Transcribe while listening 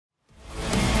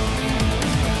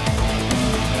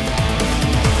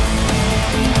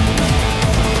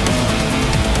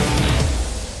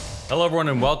Hello, everyone,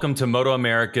 and welcome to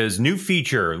MotoAmerica's new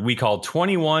feature we call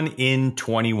 21 in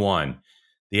 21.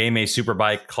 The AMA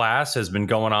Superbike class has been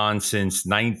going on since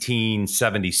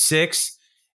 1976.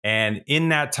 And in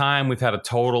that time, we've had a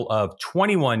total of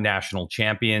 21 national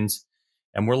champions.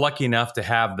 And we're lucky enough to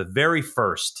have the very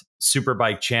first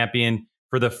Superbike champion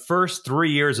for the first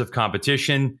 3 years of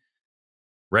competition,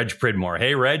 Reg Pridmore.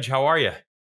 Hey, Reg, how are you?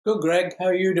 Good, Greg. How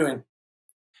are you doing?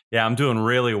 Yeah, I'm doing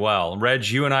really well. Reg,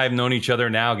 you and I have known each other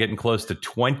now getting close to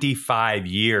 25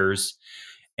 years.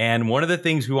 And one of the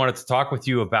things we wanted to talk with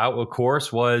you about, of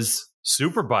course, was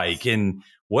Superbike and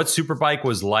what Superbike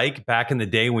was like back in the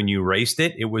day when you raced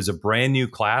it. It was a brand new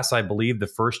class, I believe, the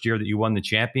first year that you won the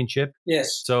championship.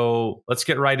 Yes. So let's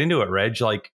get right into it, Reg.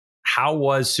 Like, how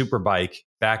was Superbike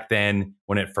back then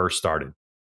when it first started?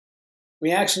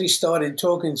 We actually started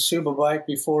talking Superbike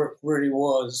before it really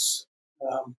was.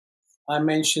 I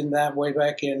mentioned that way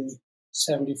back in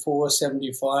 74,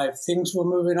 75. Things were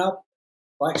moving up.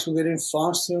 Bikes were getting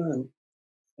faster, and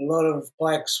a lot of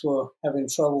bikes were having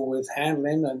trouble with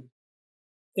handling. And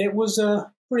it was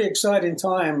a pretty exciting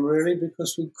time, really,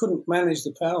 because we couldn't manage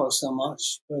the power so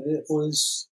much. But it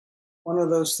was one of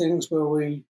those things where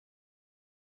we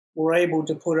were able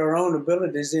to put our own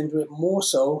abilities into it more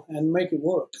so and make it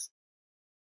work.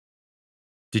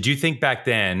 Did you think back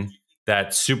then that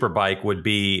Superbike would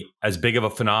be as big of a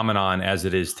phenomenon as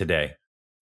it is today?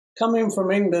 Coming from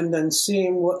England and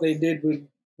seeing what they did with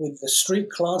the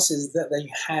street classes that they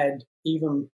had,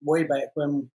 even way back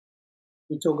when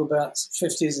we talk about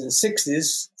 50s and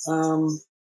 60s,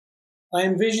 I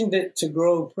envisioned it to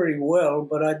grow pretty well,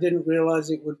 but I didn't realize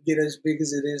it would get as big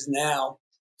as it is now.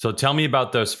 So tell me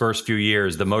about those first few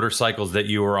years, the motorcycles that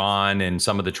you were on and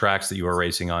some of the tracks that you were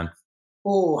racing on.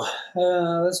 Oh,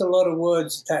 there's a lot of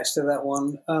words attached to that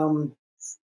one.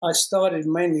 I started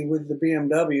mainly with the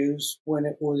BMWs when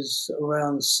it was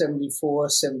around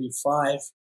 74, 75.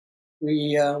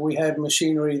 We had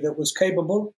machinery that was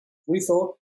capable, we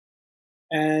thought,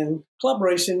 and club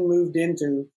racing moved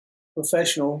into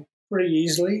professional pretty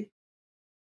easily.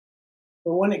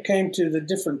 But when it came to the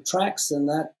different tracks and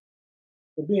that,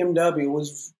 the BMW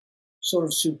was sort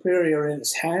of superior in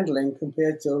its handling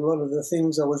compared to a lot of the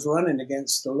things I was running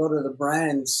against. A lot of the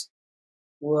brands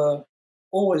were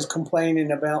always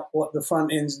complaining about what the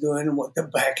front end's doing and what the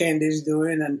back end is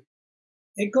doing. And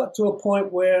it got to a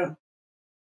point where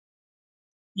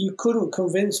you couldn't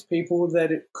convince people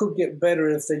that it could get better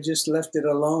if they just left it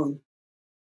alone.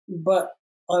 But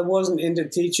I wasn't into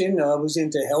teaching. I was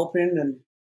into helping. And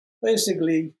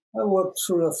basically, I worked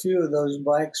through a few of those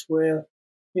bikes where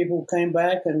people came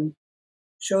back and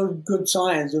showed good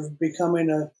signs of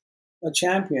becoming a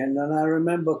champion. And I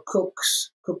remember Cook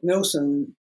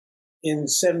Nielsen in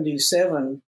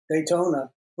 77, Daytona.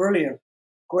 Brilliant.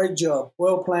 Great job.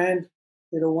 Well planned.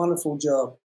 Did a wonderful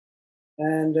job.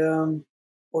 And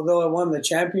although I won the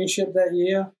championship that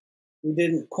year, we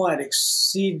didn't quite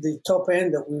exceed the top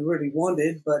end that we really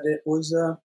wanted, but it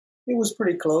was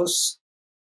pretty close.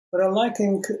 But I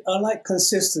like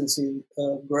consistency,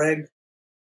 Greg.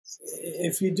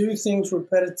 If you do things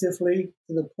repetitively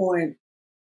to the point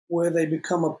where they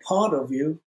become a part of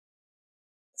you,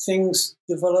 things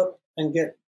develop and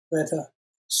get better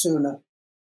sooner.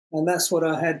 And that's what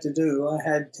I had to do. I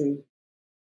had to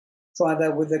try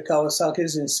that with the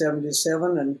Kawasaki's in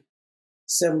 77 and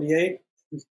 78,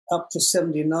 up to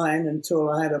 79 until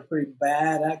I had a pretty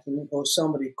bad accident, or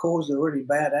somebody caused a really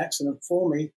bad accident for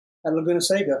me at Laguna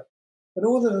Seca. But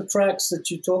all of the tracks that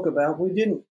you talk about, we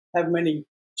didn't have many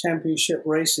championship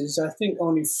races. I think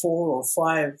only 4 or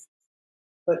 5.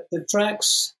 But the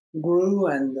tracks grew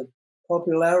and the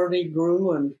popularity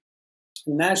grew, and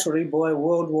naturally, boy,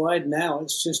 worldwide now,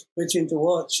 it's just bitching to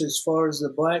watch as far as the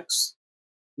bikes,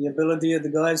 the ability of the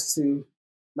guys to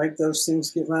make those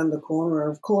things get around the corner.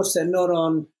 And of course, they're not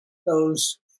on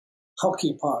those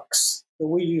hockey pucks that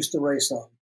we used to race on.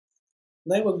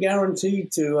 They were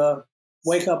guaranteed to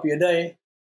wake up your day.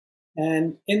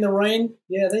 And in the rain,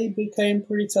 yeah, they became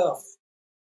pretty tough.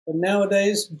 But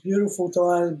nowadays, beautiful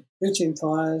tires, bitching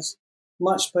tires,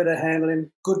 much better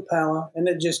handling, good power, and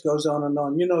it just goes on and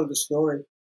on. You know the story.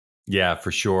 Yeah,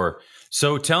 for sure.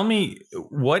 So tell me,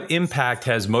 what impact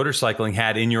has motorcycling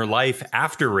had in your life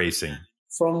after racing?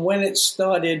 From when it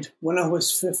started, when I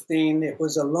was 15, it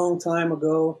was a long time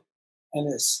ago, and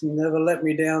it's never let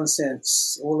me down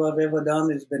since. All I've ever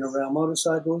done has been around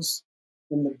motorcycles.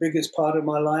 Been the biggest part of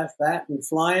my life, that and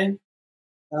flying.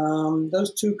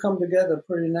 Those two come together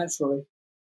pretty naturally.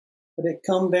 But it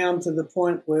come down to the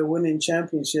point where winning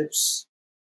championships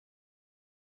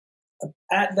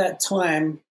at that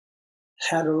time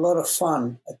had a lot of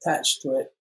fun attached to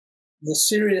it. the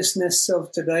seriousness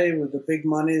of today with the big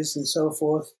monies and so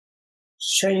forth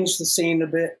changed the scene a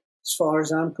bit as far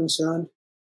as I'm concerned.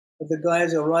 But the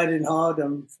guys are riding hard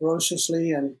and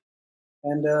ferociously, and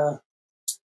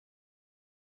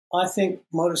I think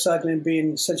motorcycling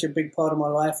being such a big part of my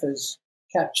life has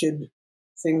captured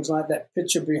things like that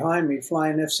picture behind me,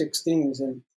 flying F-16s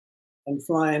and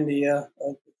flying the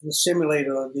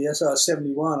simulator of the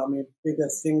SR-71. I mean, bigger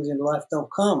things in life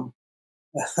don't come.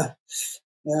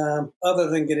 Other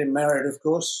than getting married, of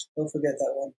course. Don't forget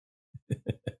that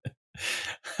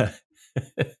one.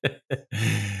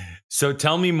 So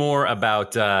tell me more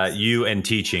about you and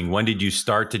teaching. When did you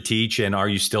start to teach, and are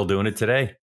you still doing it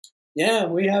today? Yeah,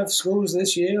 we have schools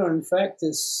this year. In fact,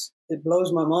 it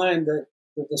blows my mind that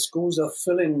the schools are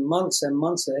filling months and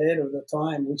months ahead of the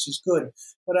time, which is good.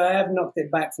 But I have knocked it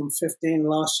back from 15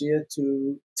 last year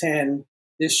to 10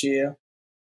 this year,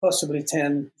 possibly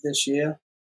 10 this year.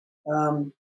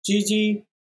 Gigi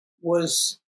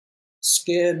was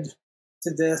scared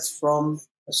to death from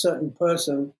a certain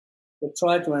person that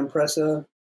tried to impress her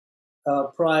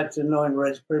prior to knowing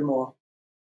Reg Pridmore.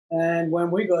 And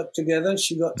when we got together,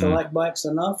 she got to like bikes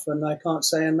enough, and I can't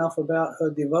say enough about her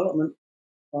development.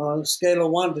 On a scale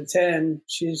of 1 to 10,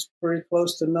 she's pretty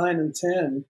close to 9 and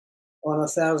 10 on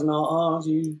 1,000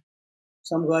 RRs.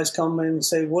 Some guys come in and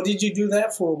say, "What did you do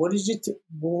that for? What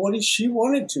did she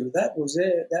wanted to?" That was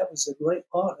it. That was a great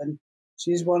part, and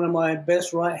she's one of my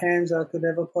best right hands I could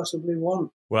ever possibly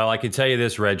want. Well, I can tell you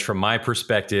this, Reg, from my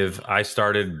perspective, I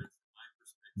started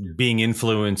being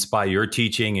influenced by your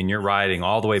teaching and your riding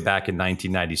all the way back in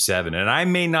 1997. And I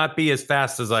may not be as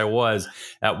fast as I was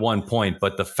at one point,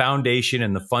 but the foundation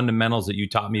and the fundamentals that you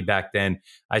taught me back then,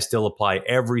 I still apply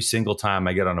every single time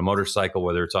I get on a motorcycle,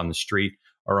 whether it's on the street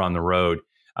or on the road.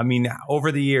 I mean,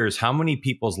 over the years, how many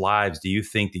people's lives do you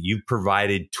think that you've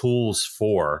provided tools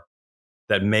for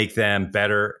that make them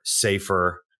better,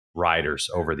 safer riders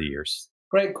over the years?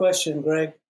 Great question,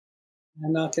 Greg.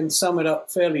 And I can sum it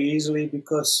up fairly easily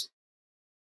because,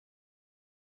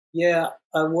 yeah,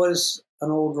 I was an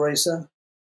old racer.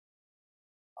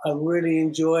 I really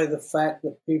enjoy the fact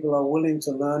that people are willing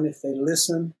to learn if they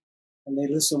listen, and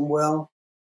they listen well.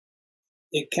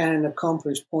 It can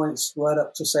accomplish points right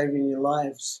up to saving your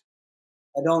lives.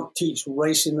 I don't teach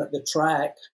racing at the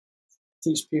track. I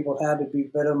teach people how to be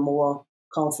better, more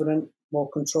confident, more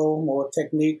control, more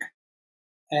technique,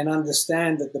 and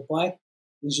understand that the bike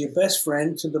is your best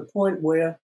friend to the point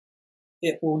where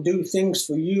it will do things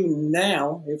for you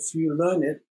now if you learn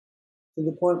it, to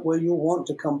the point where you'll want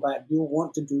to come back. You'll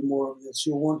want to do more of this.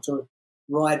 You'll want to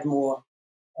ride more.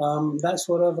 That's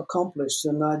what I've accomplished.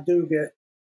 And I do get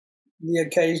the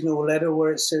occasional letter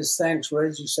where it says, "Thanks,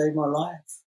 Reg, you saved my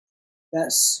life."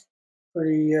 That's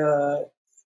pretty, how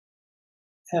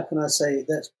can I say,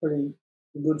 that's pretty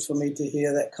good for me to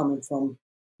hear that coming from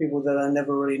people that I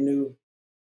never really knew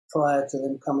prior to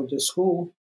them coming to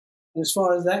school. And as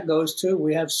far as that goes too,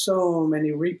 we have so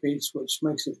many repeats, which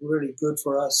makes it really good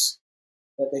for us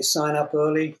that they sign up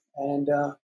early. And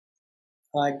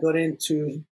I got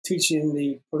into teaching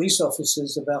the police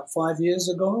officers about 5 years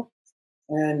ago.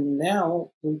 And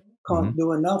now we can't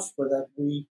do enough for that.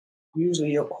 We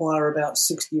usually acquire about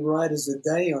 60 riders a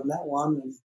day on that one.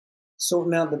 And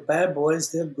sorting out the bad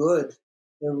boys, they're good.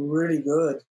 They're really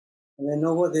good. And they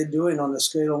know what they're doing on the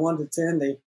scale of 1 to 10.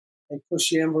 They push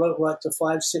the envelope right to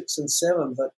 5, 6, and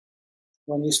 7. But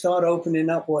when you start opening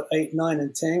up what 8, 9,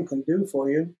 and 10 can do for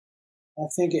you, I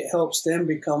think it helps them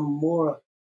become more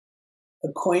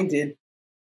acquainted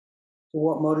to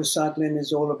what motorcycling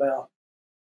is all about.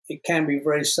 It can be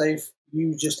very safe.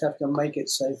 You just have to make it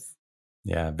safe.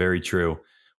 Yeah, very true.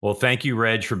 Well, thank you,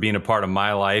 Reg, for being a part of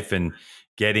my life and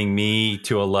getting me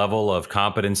to a level of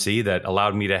competency that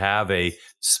allowed me to have a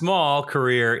small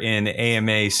career in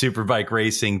AMA Superbike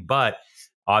racing, but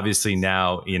obviously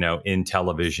now, in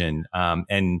television.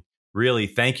 And really,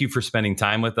 thank you for spending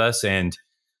time with us. And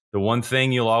the one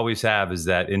thing you'll always have is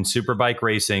that in Superbike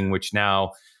racing, which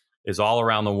now is all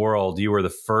around the world, you were the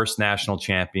first national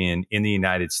champion in the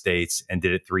United States and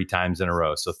did it 3 times in a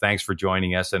row. So thanks for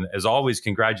joining us. And as always,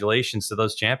 congratulations to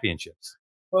those championships.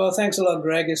 Well, thanks a lot,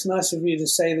 Greg. It's nice of you to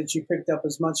say that you picked up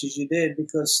as much as you did,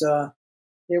 because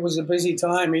it was a busy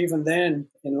time even then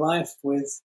in life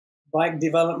with bike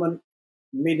development,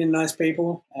 meeting nice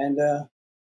people, and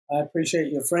I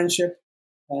appreciate your friendship.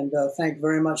 And thank you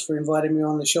very much for inviting me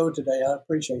on the show today. I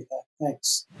appreciate that.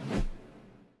 Thanks.